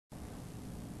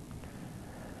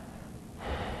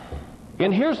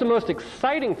And here's the most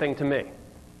exciting thing to me.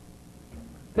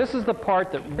 This is the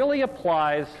part that really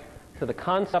applies to the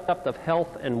concept of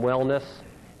health and wellness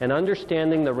and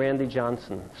understanding the Randy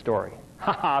Johnson story.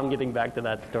 I'm getting back to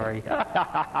that story.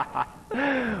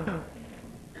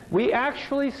 We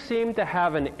actually seem to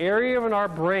have an area in our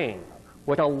brain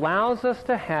which allows us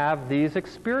to have these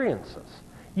experiences.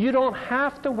 You don't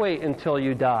have to wait until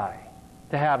you die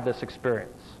to have this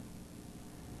experience.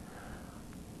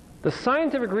 The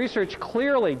scientific research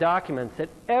clearly documents that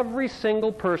every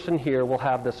single person here will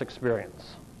have this experience.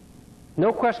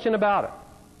 No question about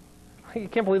it. You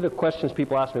can't believe the questions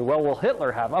people ask me. Well, will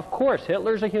Hitler have? Of course,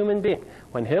 Hitler's a human being.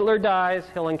 When Hitler dies,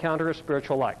 he'll encounter a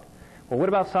spiritual light. Well, what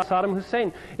about Saddam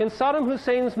Hussein? In Saddam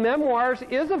Hussein's memoirs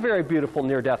is a very beautiful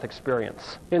near-death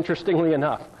experience, interestingly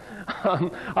enough.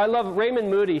 I love Raymond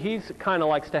Moody. He kind of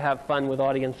likes to have fun with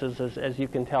audiences, as you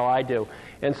can tell I do.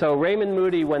 And so Raymond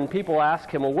Moody, when people ask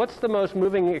him, well, what's the most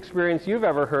moving experience you've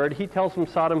ever heard? He tells them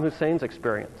Saddam Hussein's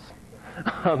experience,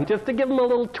 just to give them a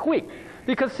little tweak.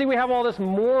 Because, see, we have all this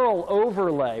moral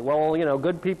overlay. Well, you know,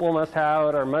 good people must have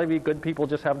it, or maybe good people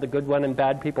just have the good one and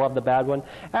bad people have the bad one.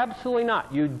 Absolutely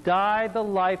not. You die the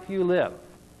life you live.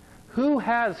 Who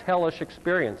has hellish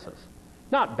experiences?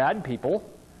 Not bad people.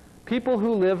 People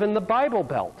who live in the Bible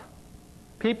Belt.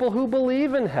 People who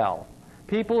believe in hell.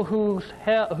 People who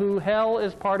hell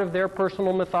is part of their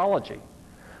personal mythology.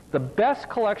 The best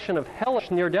collection of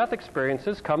hellish near-death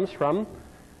experiences comes from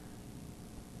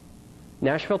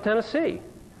Nashville, Tennessee,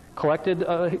 collected,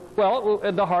 well,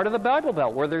 at the heart of the Bible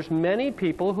Belt, where there's many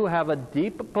people who have a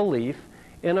deep belief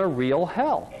in a real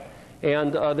hell.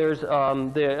 And there's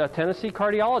the Tennessee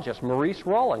cardiologist, Maurice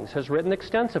Rawlings, has written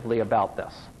extensively about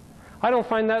this. I don't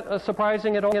find that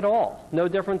surprising at all. No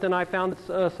different than I found,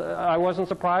 I wasn't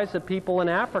surprised that people in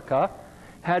Africa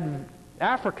had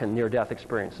African near-death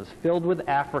experiences, filled with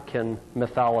African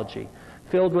mythology,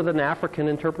 filled with an African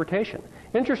interpretation.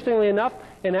 Interestingly enough,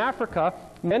 in Africa,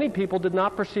 many people did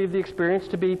not perceive the experience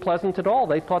to be pleasant at all.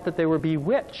 They thought that they were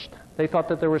bewitched. They thought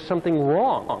that there was something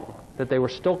wrong, that they were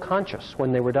still conscious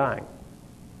when they were dying.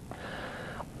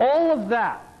 All of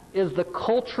that is the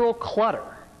cultural clutter,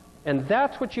 and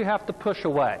that's what you have to push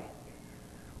away.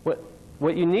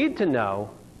 What you need to know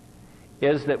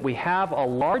is that we have a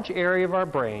large area of our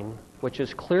brain which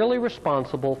is clearly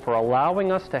responsible for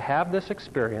allowing us to have this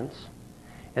experience.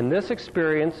 And this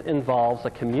experience involves a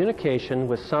communication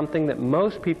with something that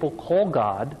most people call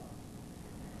God,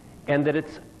 and that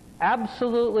it's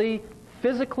absolutely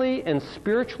physically and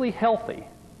spiritually healthy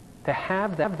to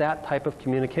have that type of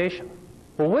communication.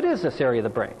 Well, what is this area of the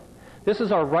brain? This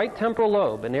is our right temporal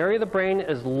lobe, an area of the brain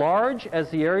as large as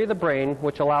the area of the brain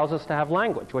which allows us to have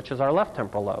language, which is our left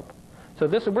temporal lobe. So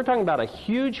we're talking about a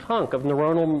huge hunk of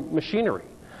neuronal machinery.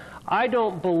 I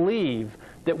don't believe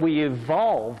that we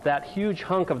evolved that huge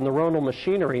hunk of neuronal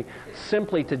machinery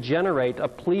simply to generate a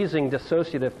pleasing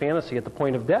dissociative fantasy at the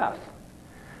point of death.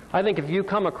 I think if you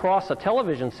come across a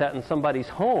television set in somebody's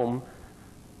home,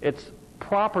 it's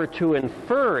proper to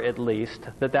infer, at least,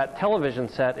 that that television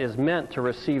set is meant to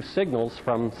receive signals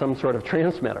from some sort of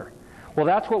transmitter. Well,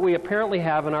 that's what we apparently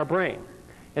have in our brain.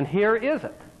 And here is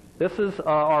it. This is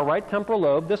our right temporal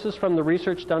lobe. This is from the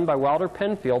research done by Wilder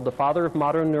Penfield, the father of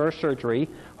modern neurosurgery,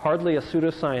 hardly a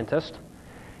pseudoscientist.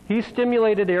 He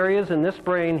stimulated areas in this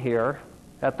brain here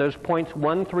at those points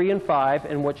 1, 3, and 5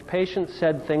 in which patients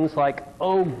said things like,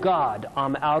 "Oh God,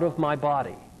 I'm out of my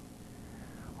body."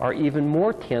 Or even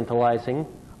more tantalizing,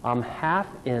 "I'm half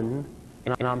in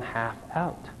and I'm half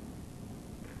out."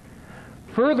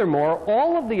 Furthermore,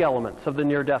 all of the elements of the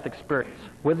near-death experience,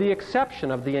 with the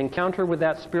exception of the encounter with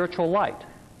that spiritual light,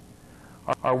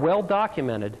 are well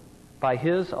documented by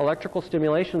his electrical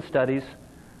stimulation studies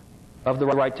of the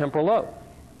right temporal lobe.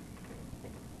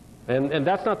 And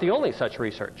that's not the only such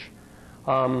research.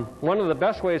 One of the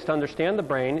best ways to understand the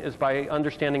brain is by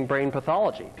understanding brain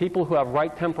pathology. People who have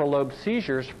right temporal lobe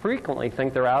seizures frequently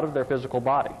think they're out of their physical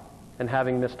body and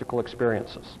having mystical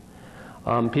experiences.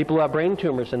 People who have brain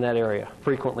tumors in that area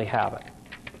frequently have it.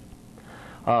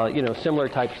 Similar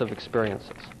types of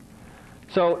experiences.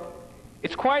 So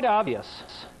it's quite obvious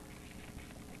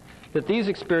that these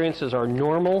experiences are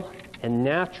normal and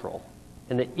natural,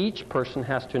 and that each person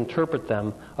has to interpret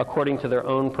them according to their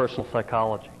own personal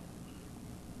psychology.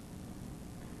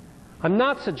 I'm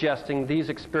not suggesting these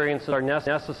experiences are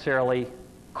necessarily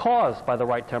caused by the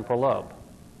right temporal lobe.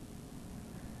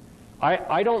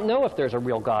 I don't know if there's a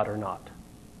real God or not.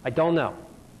 I don't know.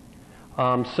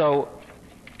 So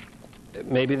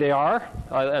maybe they are.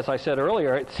 As I said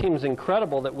earlier, it seems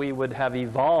incredible that we would have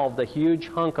evolved a huge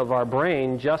hunk of our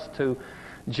brain just to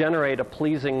generate a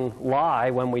pleasing lie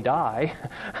when we die,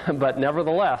 but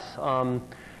nevertheless,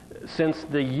 since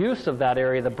the use of that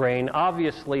area of the brain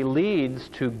obviously leads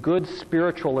to good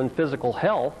spiritual and physical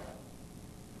health,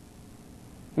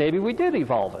 maybe we did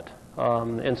evolve it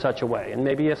in such a way. And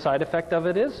maybe a side effect of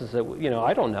it is that,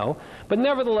 I don't know. But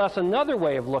nevertheless, another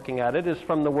way of looking at it is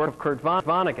from the work of Kurt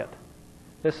Vonnegut.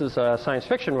 This is a science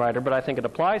fiction writer, but I think it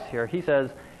applies here. He says,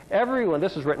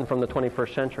 this is written from the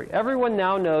 21st century, everyone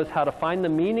now knows how to find the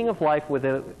meaning of life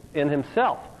within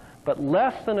himself. But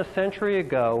less than a century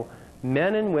ago,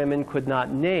 men and women could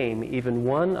not name even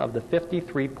one of the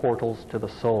 53 portals to the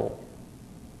soul.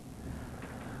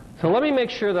 So let me make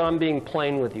sure that I'm being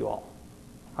plain with you all.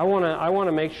 I want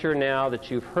to make sure now that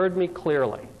you've heard me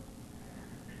clearly.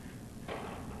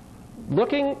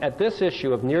 Looking at this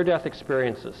issue of near-death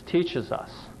experiences teaches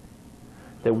us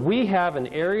that we have an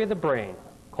area of the brain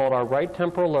called our right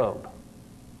temporal lobe,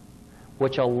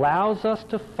 which allows us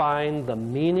to find the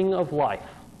meaning of life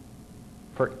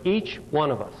for each one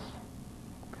of us.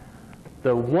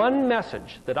 The one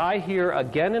message that I hear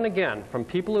again and again from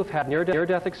people who've had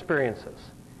near-death experiences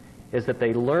is that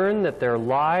they learn that their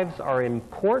lives are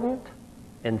important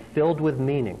and filled with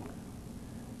meaning.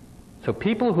 So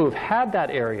people who have had that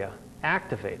area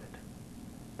activated,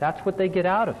 that's what they get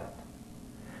out of it.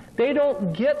 They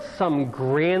don't get some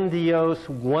grandiose,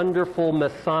 wonderful,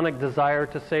 Masonic desire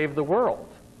to save the world.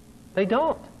 They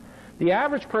don't. The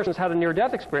average person who's had a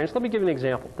near-death experience, let me give you an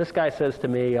example. This guy says to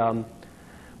me,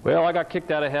 well, I got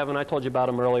kicked out of heaven. I told you about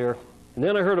him earlier. And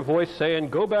then I heard a voice saying,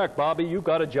 go back, Bobby, you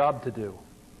got a job to do.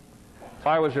 So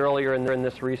I was earlier in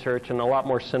this research and a lot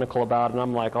more cynical about it, and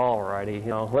I'm like, all righty,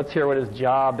 let's hear what his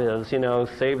job is,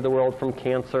 save the world from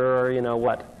cancer, or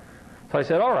what. So I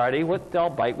said, all righty, I'll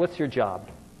bite. What's your job?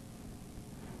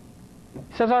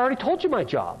 He says, I already told you my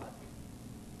job.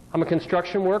 I'm a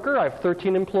construction worker. I have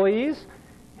 13 employees.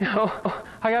 I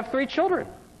have 3 children.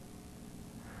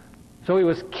 So he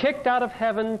was kicked out of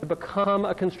heaven to become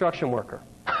a construction worker.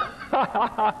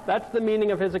 That's the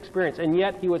meaning of his experience. And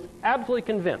yet he was absolutely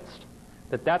convinced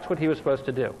that that's what he was supposed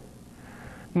to do.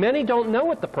 Many don't know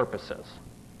what the purpose is.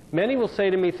 Many will say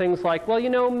to me things like, well,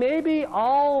 maybe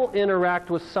I'll interact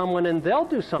with someone and they'll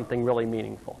do something really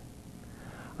meaningful.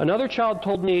 Another child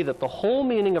told me that the whole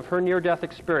meaning of her near-death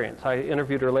experience, I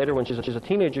interviewed her later when she's a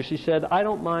teenager, she said, I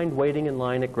don't mind waiting in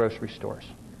line at grocery stores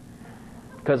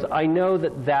because I know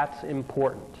that that's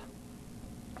important.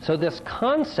 So this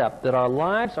concept that our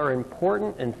lives are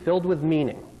important and filled with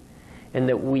meaning, and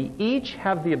that we each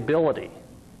have the ability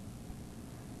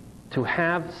to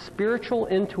have spiritual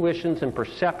intuitions and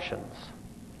perceptions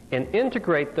and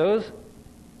integrate those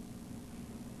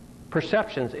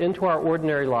perceptions into our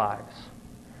ordinary lives,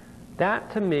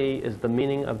 that to me is the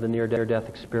meaning of the near-death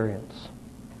experience.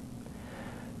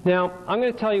 Now, I'm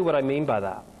going to tell you what I mean by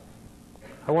that.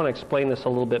 I want to explain this a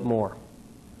little bit more.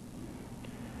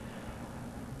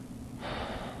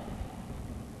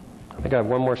 I think I have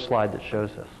one more slide that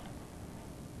shows this.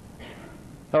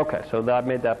 Okay, so I've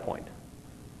made that point.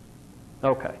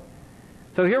 Okay.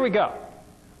 So here we go.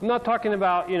 I'm not talking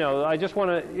about, I just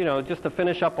want to, just to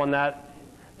finish up on that.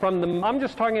 I'm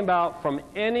just talking about from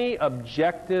any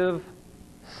objective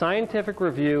scientific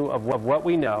review of what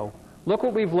we know. Look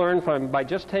what we've learned by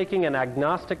just taking an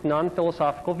agnostic,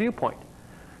 non-philosophical viewpoint.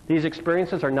 These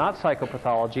experiences are not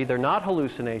psychopathology. They're not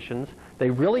hallucinations.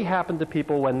 They really happen to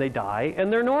people when they die,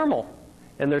 and they're normal.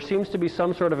 And there seems to be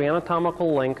some sort of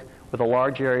anatomical link with a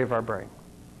large area of our brain.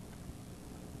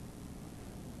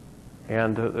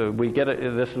 And we get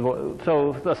it.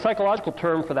 So the psychological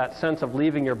term for that sense of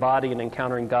leaving your body and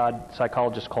encountering God,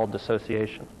 psychologists call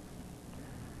dissociation.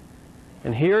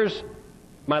 And here's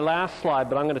my last slide,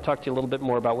 but I'm going to talk to you a little bit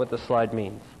more about what this slide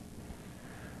means.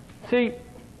 See,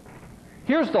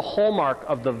 here's the hallmark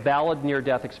of the valid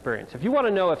near-death experience. If you want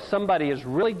to know if somebody is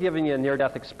really giving you a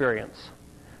near-death experience,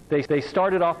 they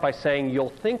started off by saying,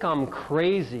 you'll think I'm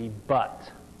crazy,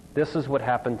 but this is what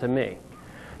happened to me.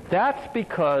 That's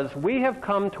because we have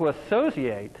come to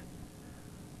associate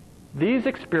these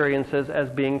experiences as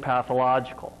being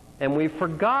pathological. And we've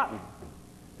forgotten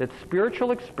that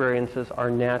spiritual experiences are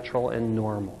natural and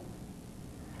normal.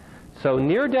 So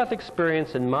near-death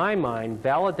experience, in my mind,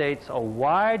 validates a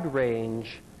wide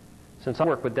range. Since I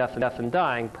work with death and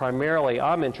dying, primarily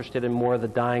I'm interested in more of the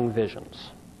dying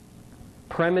visions.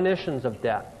 Premonitions of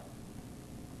death.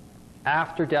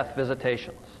 After-death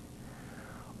visitations.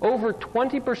 Over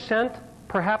 20%,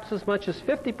 perhaps as much as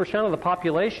 50% of the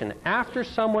population, after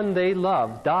someone they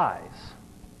love dies,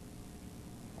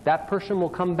 that person will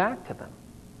come back to them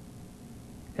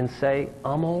and say,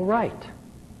 I'm all right.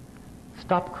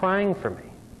 Stop crying for me.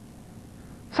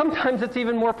 Sometimes it's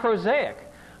even more prosaic.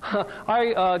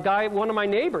 One of my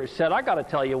neighbors said, I got to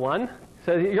tell you one.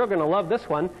 Said, you're going to love this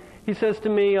one. He says to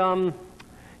me,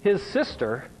 his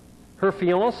sister, her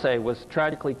fiance, was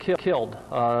tragically killed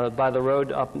by the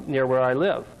road up near where I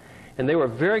live. And they were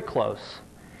very close.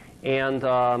 And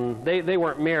they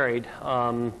weren't married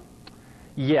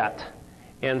yet.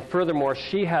 And furthermore,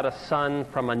 she had a son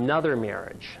from another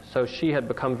marriage. So she had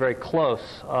become very close.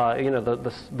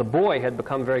 The boy had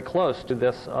become very close to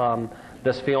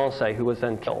this fiance who was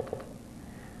then killed.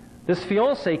 This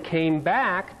fiance came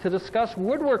back to discuss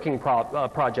woodworking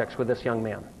projects with this young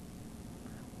man.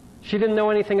 She didn't know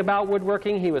anything about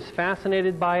woodworking. He was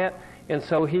fascinated by it. And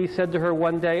so he said to her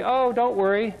one day, oh, don't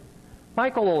worry.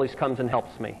 Michael always comes and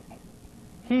helps me.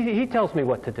 He tells me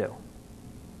what to do.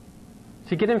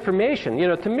 To get information.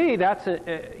 To me, that's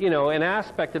an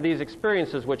aspect of these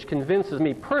experiences which convinces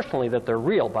me personally that they're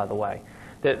real, by the way.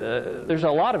 That there's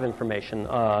a lot of information,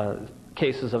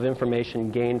 cases of information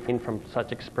gained from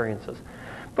such experiences.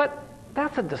 But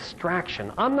that's a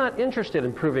distraction. I'm not interested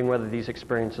in proving whether these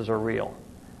experiences are real.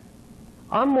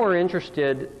 I'm more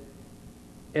interested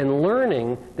in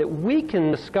learning that we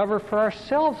can discover for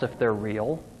ourselves if they're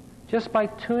real just by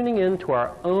tuning into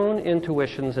our own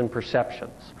intuitions and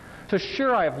perceptions. So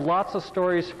sure, I have lots of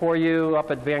stories for you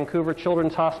up at Vancouver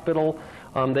Children's Hospital.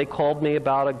 They called me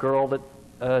about a girl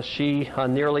that she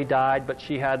nearly died, but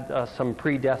she had some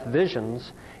pre-death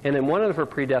visions. And in one of her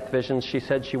pre-death visions, she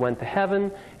said she went to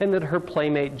heaven and that her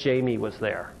playmate Jamie was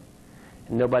there.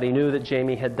 And nobody knew that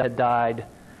Jamie had died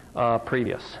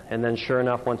previous. And then sure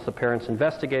enough, once the parents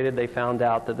investigated, they found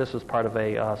out that this was part of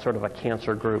a sort of a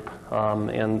cancer group.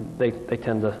 And they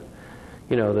tend to,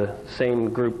 the same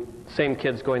group, same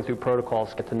kids going through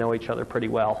protocols get to know each other pretty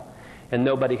well. And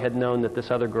nobody had known that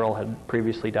this other girl had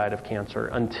previously died of cancer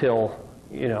until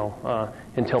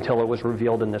it was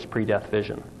revealed in this pre-death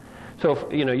vision. So,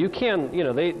 you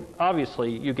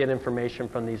get information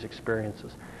from these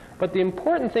experiences. But the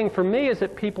important thing for me is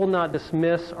that people not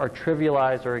dismiss or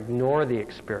trivialize or ignore the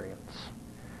experience.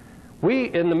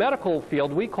 In the medical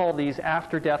field, we call these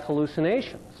after-death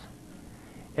hallucinations.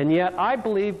 And yet, I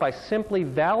believe by simply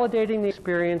validating the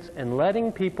experience and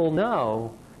letting people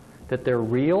know that they're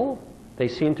real, they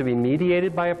seem to be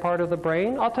mediated by a part of the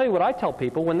brain. I'll tell you what I tell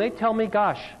people when they tell me,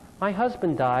 gosh, my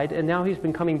husband died and now he's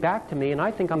been coming back to me and I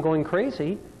think I'm going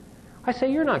crazy. I say,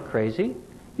 you're not crazy.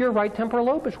 Your right temporal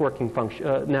lobe is working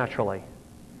naturally.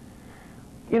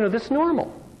 This is normal.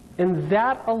 And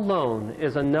that alone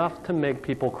is enough to make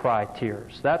people cry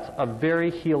tears. That's a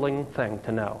very healing thing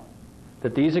to know.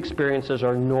 That these experiences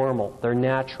are normal, they're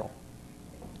natural.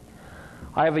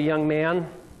 I have a young man,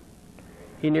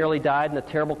 he nearly died in a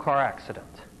terrible car accident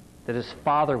that his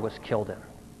father was killed in.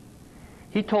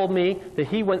 He told me that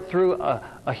he went through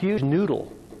a huge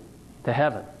noodle to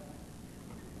heaven.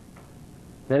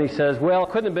 Then he says, well, it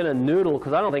couldn't have been a noodle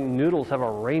because I don't think noodles have a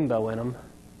rainbow in them.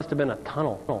 It must have been a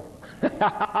tunnel.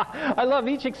 I love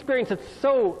each experience. It's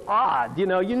so odd. You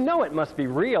know it must be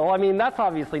real. I mean, that's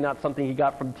obviously not something he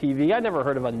got from TV. I never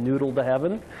heard of a noodle to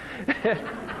heaven.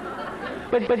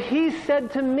 But he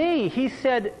said to me,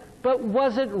 but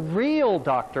was it real,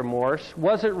 Dr. Morse?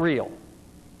 Was it real?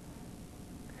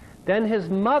 Then his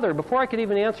mother, before I could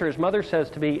even answer, his mother says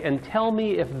to me, and tell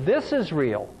me if this is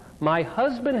real. My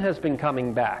husband has been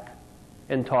coming back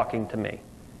and talking to me.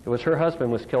 It was her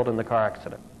husband was killed in the car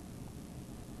accident.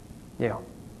 Yeah.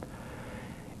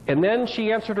 And then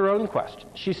she answered her own question.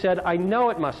 She said, I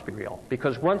know it must be real,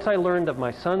 because once I learned of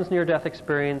my son's near-death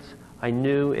experience, I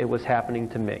knew it was happening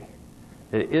to me.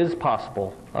 It is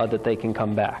possible that they can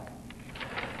come back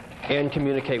and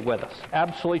communicate with us.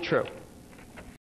 Absolutely true.